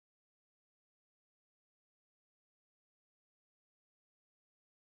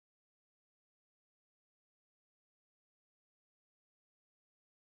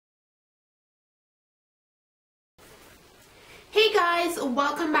guys,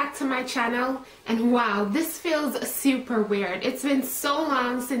 welcome back to my channel. And wow, this feels super weird. It's been so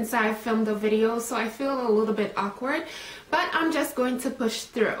long since I filmed a video, so I feel a little bit awkward, but I'm just going to push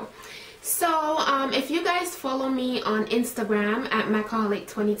through. So if you guys follow me on Instagram at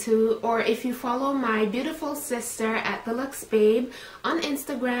Macaholic22, or if you follow my beautiful sister at The Luxe Babe on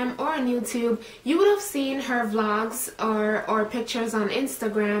Instagram or on YouTube, you would have seen her vlogs or pictures on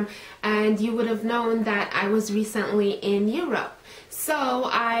Instagram, and you would have known that I was recently in Europe. So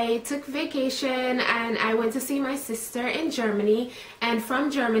I took vacation and I went to see my sister in Germany, and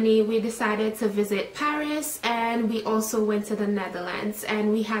from Germany we decided to visit Paris, and we also went to the Netherlands,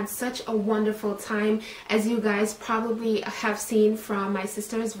 and we had such a wonderful time, as you guys probably have seen from my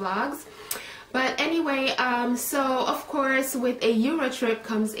sister's vlogs. But anyway, so of course with a Euro trip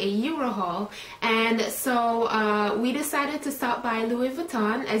comes a Euro haul, and so we decided to stop by Louis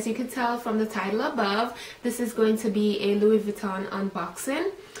Vuitton. As you can tell from the title above, this is going to be a Louis Vuitton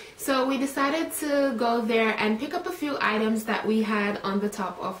unboxing. So we decided to go there and pick up a few items that we had on the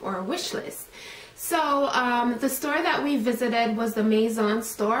top of our wish list. So the store that we visited was the Maison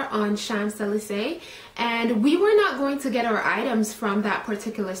store on Champs-Élysées, and we were not going to get our items from that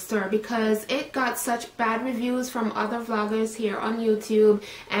particular store because it got such bad reviews from other vloggers here on YouTube,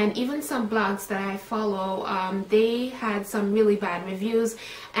 and even some blogs that I follow, they had some really bad reviews.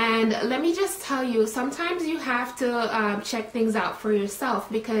 And let me just tell you, sometimes you have to check things out for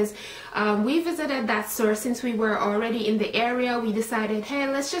yourself, because we visited that store since we were already in the area. We decided, hey,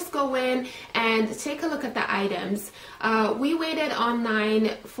 let's just go in and take a look at the items. We waited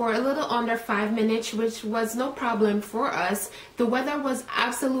online for a little under 5 minutes, which was no problem for us. The weather was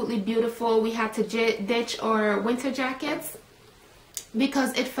absolutely beautiful. We had to ditch our winter jackets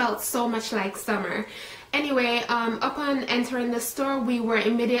because it felt so much like summer. Anyway, upon entering the store, we were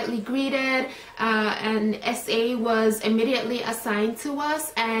immediately greeted. An SA was immediately assigned to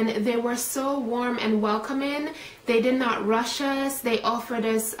us, and they were so warm and welcoming. They did not rush us. They offered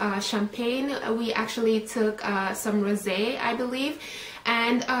us champagne. We actually took some rosé, I believe.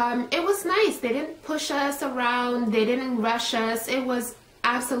 And it was nice. They didn't push us around. They didn't rush us. It was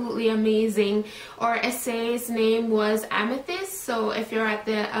absolutely amazing. Our SA's name was Amethyst, so if you're at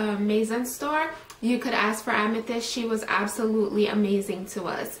the Maison store, you could ask for Amethyst. She was absolutely amazing to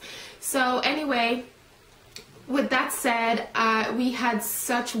us. So anyway, with that said, we had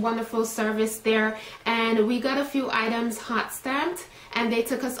such wonderful service there, and we got a few items hot stamped, and they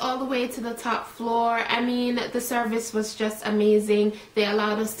took us all the way to the top floor. I mean, the service was just amazing. They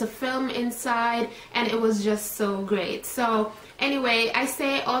allowed us to film inside, and it was just so great. So anyway, I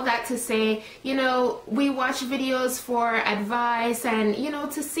say all that to say, you know, we watch videos for advice and, you know,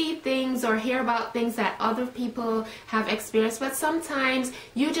 to see things or hear about things that other people have experienced, but sometimes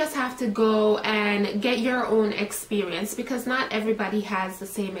you just have to go and get your own experience, because not everybody has the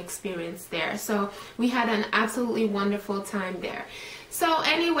same experience there. So we had an absolutely wonderful time there. So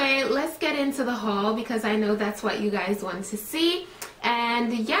anyway, let's get into the haul, because I know that's what you guys want to see.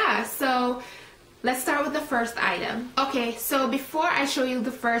 And yeah, so let's start with the first item. Okay, so before I show you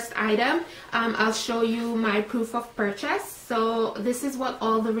the first item, I'll show you my proof of purchase. So this is what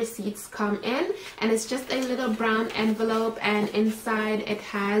all the receipts come in, and it's just a little brown envelope, and inside it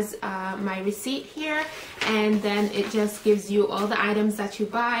has my receipt here, and then it just gives you all the items that you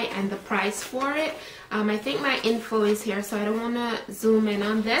buy and the price for it. I think my info is here, so I don't want to zoom in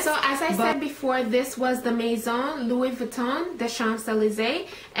on this. So as I said before, this was the Maison Louis Vuitton de Champs-Élysées,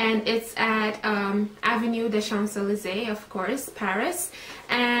 and it's at Avenue de Champs-Élysées, of course, Paris.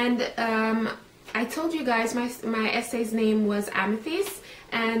 And I told you guys my SA's name was Amethyst,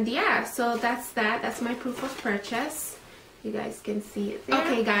 and yeah, so that's my proof of purchase. You guys can see it there.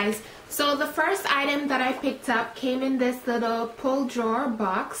 Okay guys, so the first item that I picked up came in this little pull drawer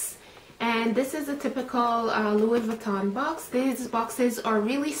box. And this is a typical Louis Vuitton box. These boxes are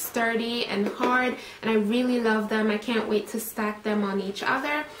really sturdy and hard, and I really love them. I can't wait to stack them on each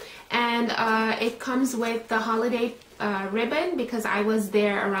other. And it comes with the holiday ribbon, because I was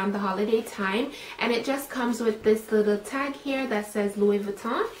there around the holiday time. And it just comes with this little tag here that says Louis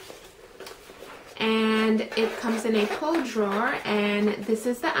Vuitton. And it comes in a pull drawer, and this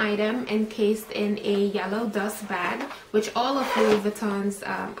is the item encased in a yellow dust bag, which all of Louis Vuitton's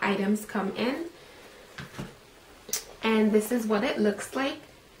items come in. And this is what it looks like.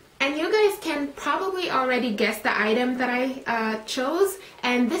 And you guys can probably already guess the item that I chose,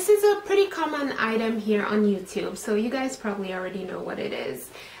 and this is a pretty common item here on YouTube, so you guys probably already know what it is.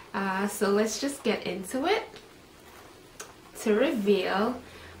 So let's just get into it. To reveal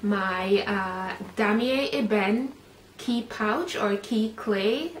my Damier Ebene key pouch, or key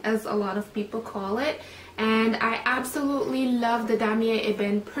clay as a lot of people call it, and I absolutely love the Damier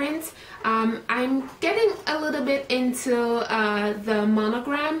Ebene print. I'm getting a little bit into the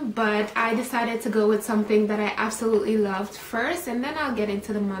monogram, but I decided to go with something that I absolutely loved first, and then I'll get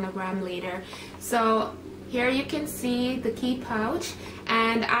into the monogram later. So here you can see the key pouch,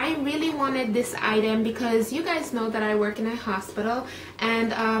 and I really wanted this item because you guys know that I work in a hospital,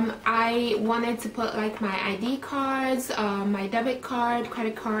 and I wanted to put like my ID cards, my debit card,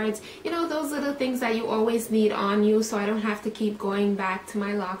 credit cards, you know, those little things that you always need on you, so I don't have to keep going back to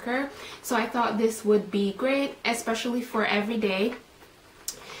my locker. So I thought this would be great, especially for every day.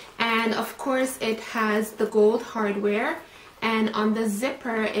 And of course it has the gold hardware, and on the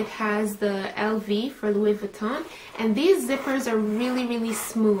zipper it has the LV for Louis Vuitton, and these zippers are really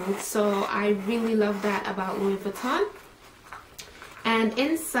smooth, so I really love that about Louis Vuitton. And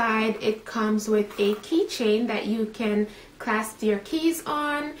inside it comes with a keychain that you can clasp your keys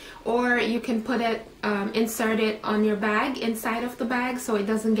on, or you can put it, insert it on your bag, inside of the bag, so it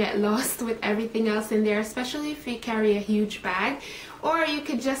doesn't get lost with everything else in there, especially if you carry a huge bag. Or you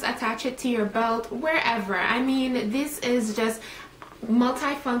could just attach it to your belt, wherever. I mean, this is just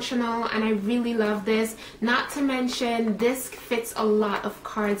multifunctional, and I really love this. Not to mention, this fits a lot of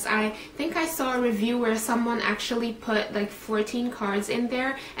cards. I think I saw a review where someone actually put like 14 cards in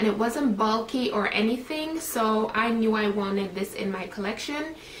there, and it wasn't bulky or anything, so I knew I wanted this in my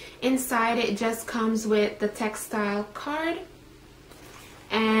collection. Inside it just comes with the textile card,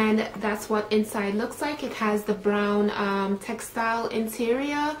 and that's what inside looks like. It has the brown textile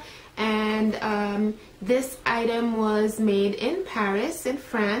interior, and this item was made in Paris, in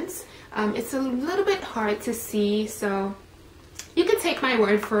France. It's a little bit hard to see, so you can take my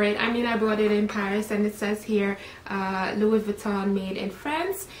word for it. I mean, I bought it in Paris, and it says here Louis Vuitton made in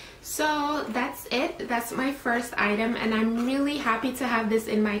France. So that's it. That's my first item, and I'm really happy to have this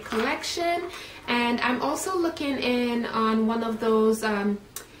in my collection. And I'm also looking in on one of those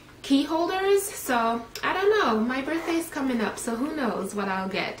key holders, so I don't know, my birthday is coming up, so who knows what I'll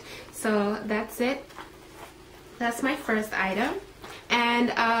get. So that's it. That's my first item.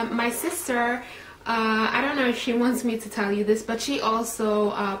 And my sister, I don't know if she wants me to tell you this, but she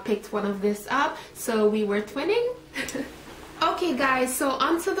also picked one of this up, so we were twinning. Okay guys, so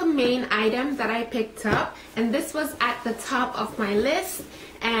onto the main item that I picked up, and this was at the top of my list,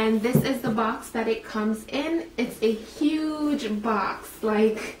 and this is the box that it comes in. It's a huge box,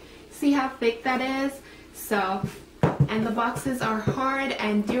 like, see how thick that is? So, and the boxes are hard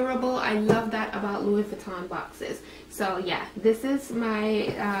and durable. I love that about Louis Vuitton boxes. So yeah, this is my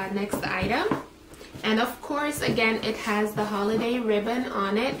next item. And of course, again, it has the holiday ribbon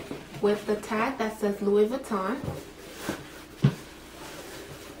on it with the tag that says Louis Vuitton.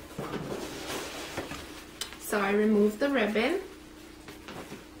 So I removed the ribbon.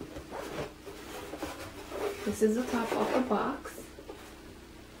 This is the top of the box.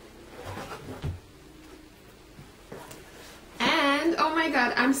 And oh my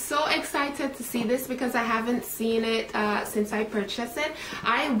god, I'm so excited to see this because I haven't seen it since I purchased it.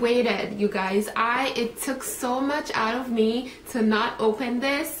 I waited, you guys. It took so much out of me to not open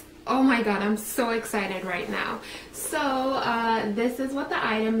this. Oh my god, I'm so excited right now. So this is what the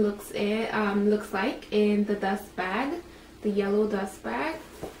item looks like in the dust bag, the yellow dust bag.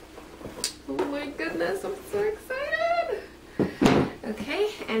 Oh my goodness, I'm so excited. Okay,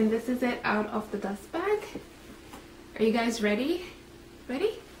 and this is it out of the dust bag. Are you guys ready?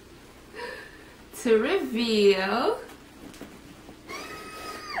 Ready? To reveal.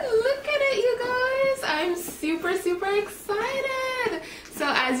 Look at it, you guys. I'm super excited.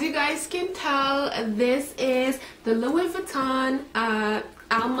 So as you guys can tell, this is the Louis Vuitton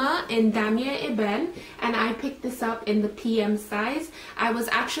Alma in Damier Ebene, and I picked this up in the PM size. I was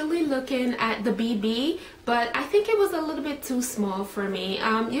actually looking at the BB, but I think it was a little bit too small for me.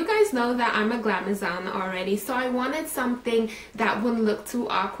 You guys know that I'm a glamazon already, so I wanted something that wouldn't look too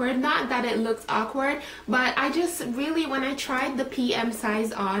awkward. Not that it looked awkward, but I just really, when I tried the PM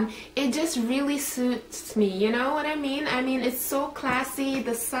size on, it just really suits me, you know what I mean? I mean, it's so classy,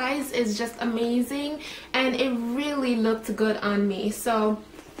 the size is just amazing, and it really looked good on me. So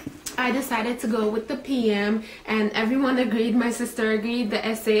I decided to go with the PM, and everyone agreed. My sister agreed,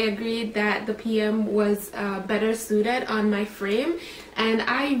 the SA agreed that the PM was better suited on my frame, and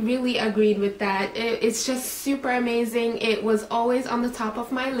I really agreed with that. It's just super amazing. It was always on the top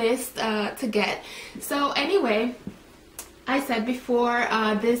of my list to get. So anyway, I said before,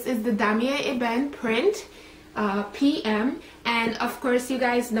 this is the Damier Ebene print PM, and of course you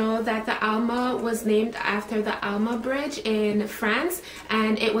guys know that the Alma was named after the Alma Bridge in France,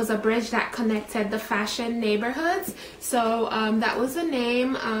 and it was a bridge that connected the fashion neighborhoods, so that was the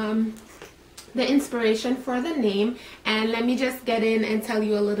name. the inspiration for the name, and let me just get in and tell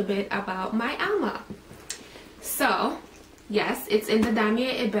you a little bit about my Alma. So yes, it's in the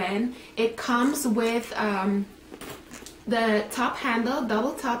Damier Ebene. It comes with the top handle,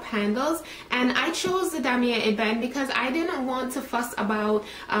 double top handles, and I chose the Damier Ebene because I didn't want to fuss about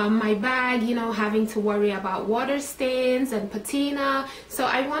my bag, you know, having to worry about water stains and patina. So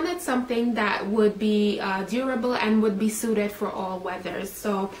I wanted something that would be durable and would be suited for all weathers.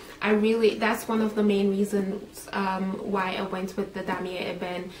 So that's one of the main reasons why I went with the Damier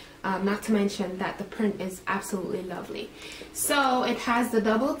Ebene. Not to mention that the print is absolutely lovely. So it has the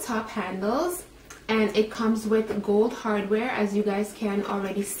double top handles, and it comes with gold hardware, as you guys can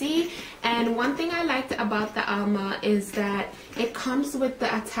already see. And one thing I liked about the Alma is that it comes with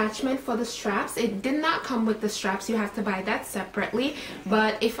the attachment for the straps. It did not come with the straps, you have to buy that separately,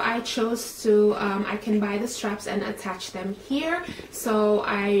 but if I chose to, I can buy the straps and attach them here. So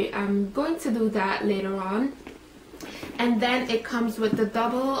I am going to do that later on. And then it comes with the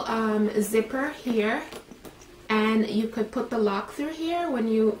double zipper here, and you could put the lock through here when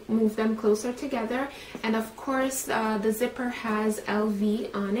you move them closer together. And of course the zipper has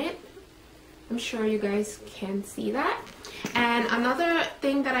LV on it. I'm sure you guys can see that. And another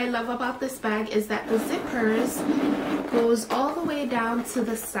thing that I love about this bag is that the zippers goes all the way down to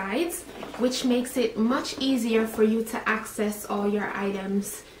the sides, which makes it much easier for you to access all your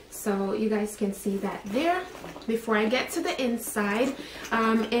items. So you guys can see that there. Before I get to the inside,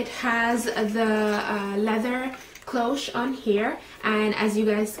 it has the leather cloche on here, and as you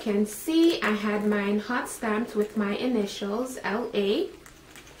guys can see, I had mine hot stamped with my initials, LA.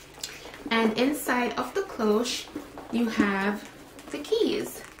 And inside of the cloche you have the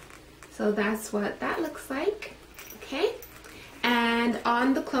keys. So that's what that looks like. Okay, and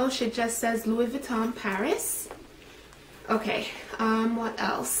on the cloche it just says Louis Vuitton Paris. Okay, what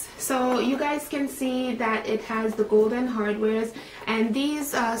else? So you guys can see that it has the golden hardwares, and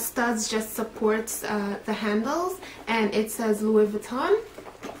these studs just supports the handles, and it says Louis Vuitton,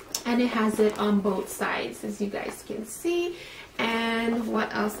 and it has it on both sides, as you guys can see. And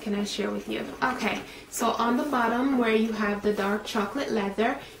what else can I share with you? Okay, so on the bottom where you have the dark chocolate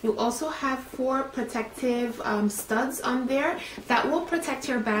leather, you also have 4 protective studs on there that will protect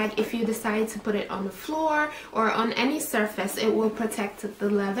your bag if you decide to put it on the floor or on any surface. It will protect the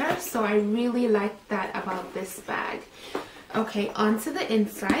leather, so I really like that about this bag. Okay, onto the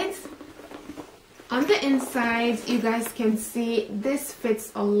insides. On the inside, you guys can see this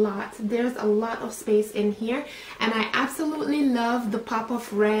fits a lot. There's a lot of space in here, and I absolutely love the pop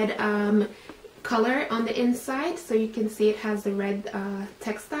of red color on the inside. So you can see it has the red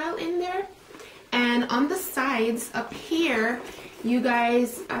textile in there. And on the sides up here, you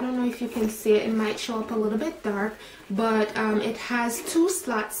guys, I don't know if you can see it, it might show up a little bit dark, but it has 2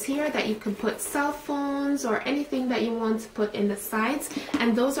 slots here that you can put cell phones or anything that you want to put in the sides,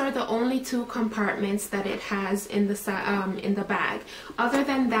 and those are the only 2 compartments that it has in the bag. Other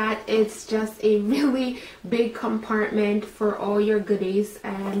than that, it's just a really big compartment for all your goodies,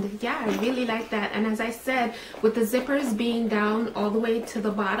 and yeah, I really like that. And as I said, with the zippers being down all the way to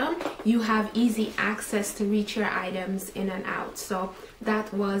the bottom, you have easy access to reach your items in and out. So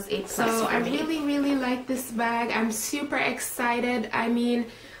that was a plus. So I really like this bag. I'm super excited. I mean,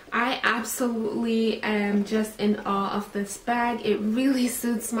 I absolutely am just in awe of this bag. It really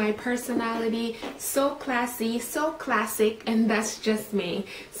suits my personality. So classy, so classic, and that's just me.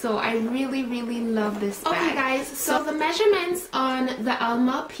 So I really love this bag. Okay guys, so the measurements on the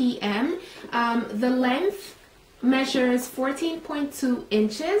Alma PM, the length measures 14.2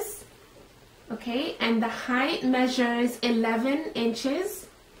 inches. Okay, and the height measures 11 inches,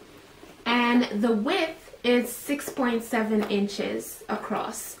 and the width is 6.7 inches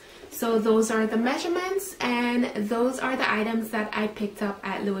across. So those are the measurements, and those are the items that I picked up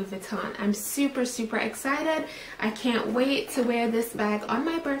at Louis Vuitton. I'm super excited. I can't wait to wear this bag on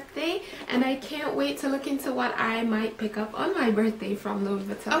my birthday, and I can't wait to look into what I might pick up on my birthday from Louis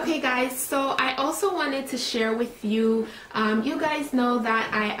Vuitton. Okay guys, so I also wanted to share with you, you guys know that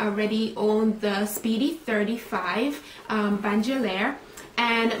I already own the Speedy 35 Banduliere.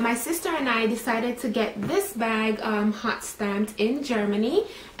 And my sister and I decided to get this bag hot stamped in Germany,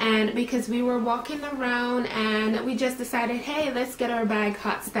 and because we were walking around and we just decided, hey, let's get our bag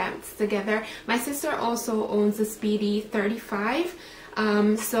hot stamped together. My sister also owns a Speedy 35,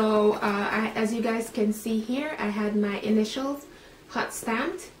 as you guys can see here, I had my initials hot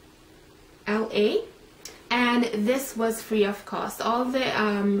stamped, LA. And this was free of cost. All the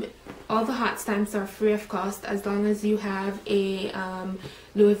hot stamps are free of cost as long as you have a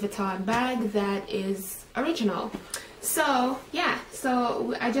Louis Vuitton bag that is original. So yeah,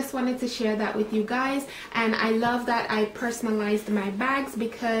 so I just wanted to share that with you guys, and I love that I personalized my bags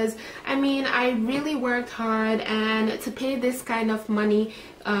because I mean I really worked hard, and to pay this kind of money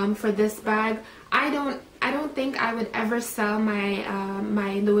for this bag, I don't think I would ever sell my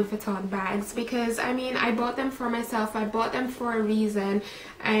my Louis Vuitton bags, because I mean I bought them for myself, I bought them for a reason,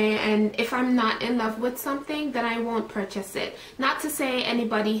 and if I'm not in love with something, then I won't purchase it. Not to say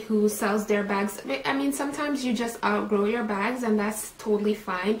anybody who sells their bags, I mean sometimes you just outgrow your bags and that's totally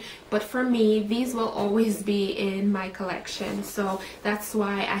fine, but for me these will always be in my collection, so that's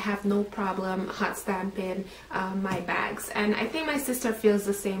why I have no problem hot stamping my bags. And I think my sister feels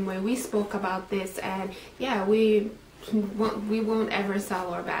the same way. We spoke about this, and yeah, we won't ever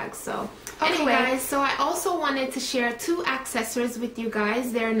sell our bags. So anyway, guys, so I also wanted to share 2 accessories with you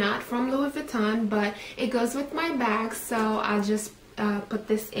guys. They're not from Louis Vuitton, but it goes with my bag, so I'll just put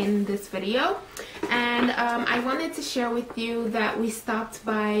this in this video. And I wanted to share with you that we stopped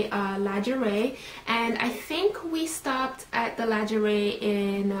by Laduree, and I think we stopped at the Laduree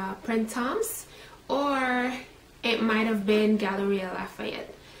in Printemps, or it might have been Galeria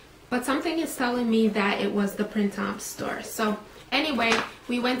Lafayette, but something is telling me that it was the Printemps store. So anyway,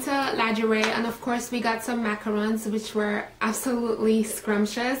 we went to Laduree, and of course we got some macarons, which were absolutely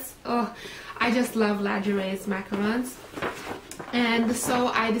scrumptious. Oh, I just love Laduree's macarons. And so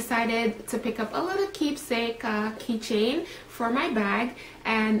I decided to pick up a little keepsake keychain for my bag,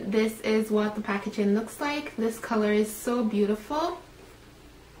 and this is what the packaging looks like. This color is so beautiful,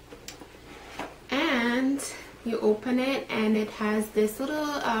 and you open it and it has this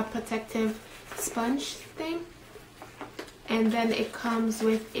little protective sponge thing, and then it comes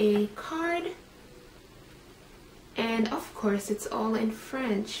with a card, and of course it's all in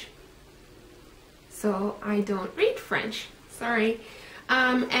French, so I don't read French, sorry.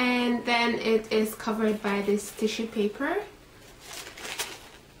 And then it is covered by this tissue paper.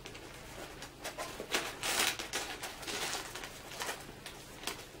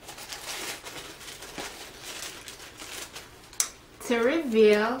 To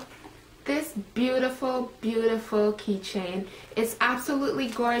reveal this beautiful keychain. It's absolutely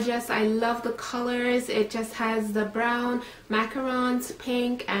gorgeous. I love the colors. It just has the brown macarons,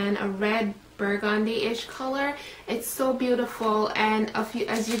 pink, and a red burgundy-ish color. It's so beautiful, and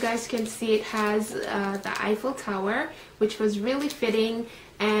as you guys can see, it has the Eiffel Tower, which was really fitting,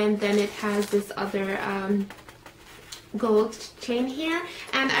 and then it has this other gold chain here,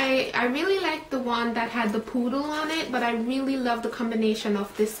 and I really like the one that had the poodle on it, but I really love the combination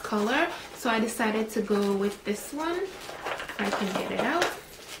of this color, so I decided to go with this one, if I can get it out.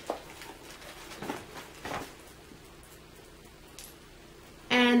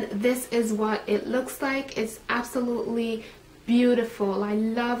 And this is what it looks like. It's absolutely beautiful. I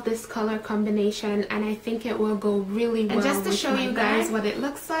love this color combination, and I think it will go really well. And just to show you guys what it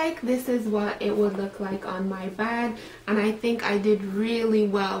looks like, this is what it would look like on my bag, and I think I did really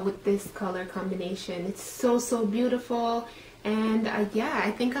well with this color combination. It's so beautiful, and yeah,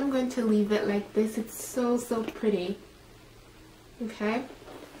 I think I'm going to leave it like this. It's so pretty. Okay.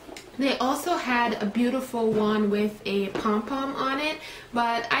 They also had a beautiful one with a pom-pom on it,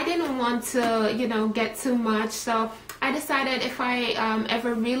 but I didn't want to, you know, get too much, so I decided if I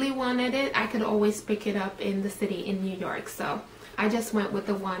ever really wanted it, I could always pick it up in the city in New York. So I just went with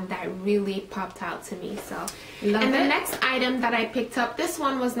the one that really popped out to me. So and the next item that I picked up, this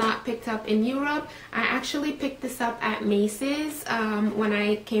one was not picked up in Europe. I actually picked this up at Macy's when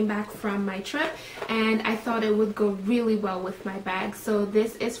I came back from my trip, and I thought it would go really well with my bag. So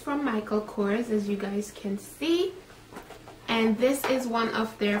this is from Michael Kors, as you guys can see, and this is one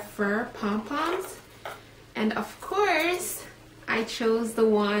of their fur pom-poms. And of course, I chose the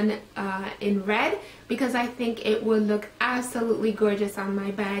one in red because I think it would look absolutely gorgeous on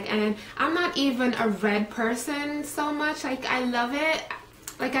my bag. And I'm not even a red person so much. Like, I love it.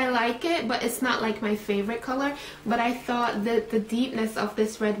 Like, I like it, but it's not like my favorite color. But I thought that the deepness of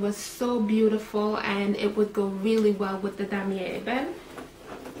this red was so beautiful, and it would go really well with the Damier Ebene.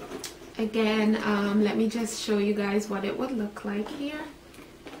 Again, let me just show you guys what it would look like here.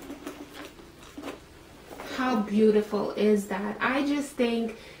 How beautiful is that? I just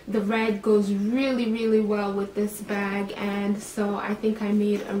think the red goes really well with this bag, and so I think I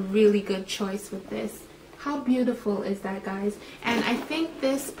made a really good choice with this. How beautiful is that, guys? And I think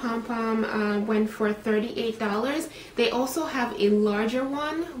this pom-pom went for $38. They also have a larger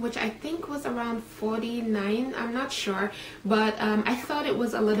one, which I think was around $49. I'm not sure, but I thought it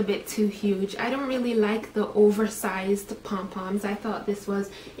was a little bit too huge. I don't really like the oversized pom-poms. I thought this was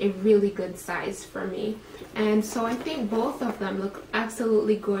a really good size for me. And so I think both of them look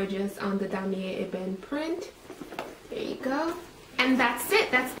absolutely gorgeous on the Damier Ebene print. There you go. And that's it.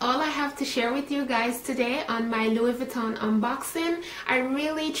 That's all I have to share with you guys today on my Louis Vuitton unboxing. I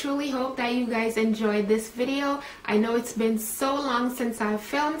really truly hope that you guys enjoyed this video. I know it's been so long since I've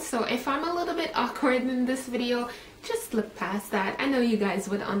filmed, so if I'm a little bit awkward in this video, just look past that. I know you guys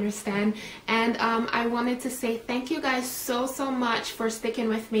would understand. And I wanted to say thank you guys so much for sticking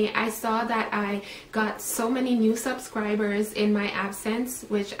with me. I saw that I got so many new subscribers in my absence,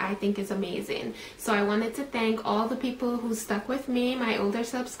 which I think is amazing. So I wanted to thank all the people who stuck with me, my older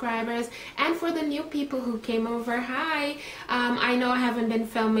subscribers, and for the new people who came over. Hi. I know I haven't been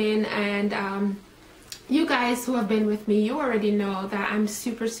filming, and you guys who have been with me, you already know that I'm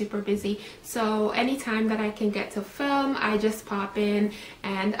super busy. So anytime that I can get to film, I just pop in,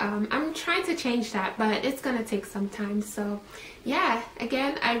 and I'm trying to change that, but it's gonna take some time. So yeah,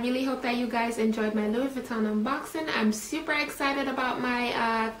 again, I really hope that you guys enjoyed my Louis Vuitton unboxing. I'm super excited about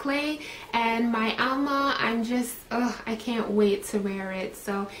my clay and my Alma. I'm just, I can't wait to wear it.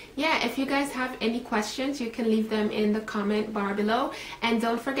 So yeah, if you guys have any questions, you can leave them in the comment bar below. And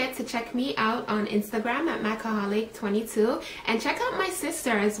don't forget to check me out on Instagram at Macaholic22, and check out my sister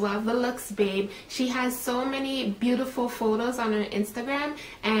as well, the Looks Babe. She has so many beautiful photos on her Instagram,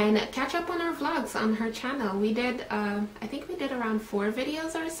 and catch up on her vlogs on her channel. We did, I think we did around 4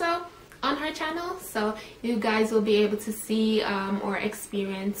 videos or so on her channel, so you guys will be able to see or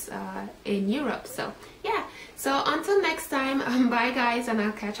experience in Europe. So yeah, so until next time, bye guys, and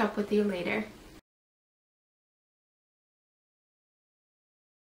I'll catch up with you later.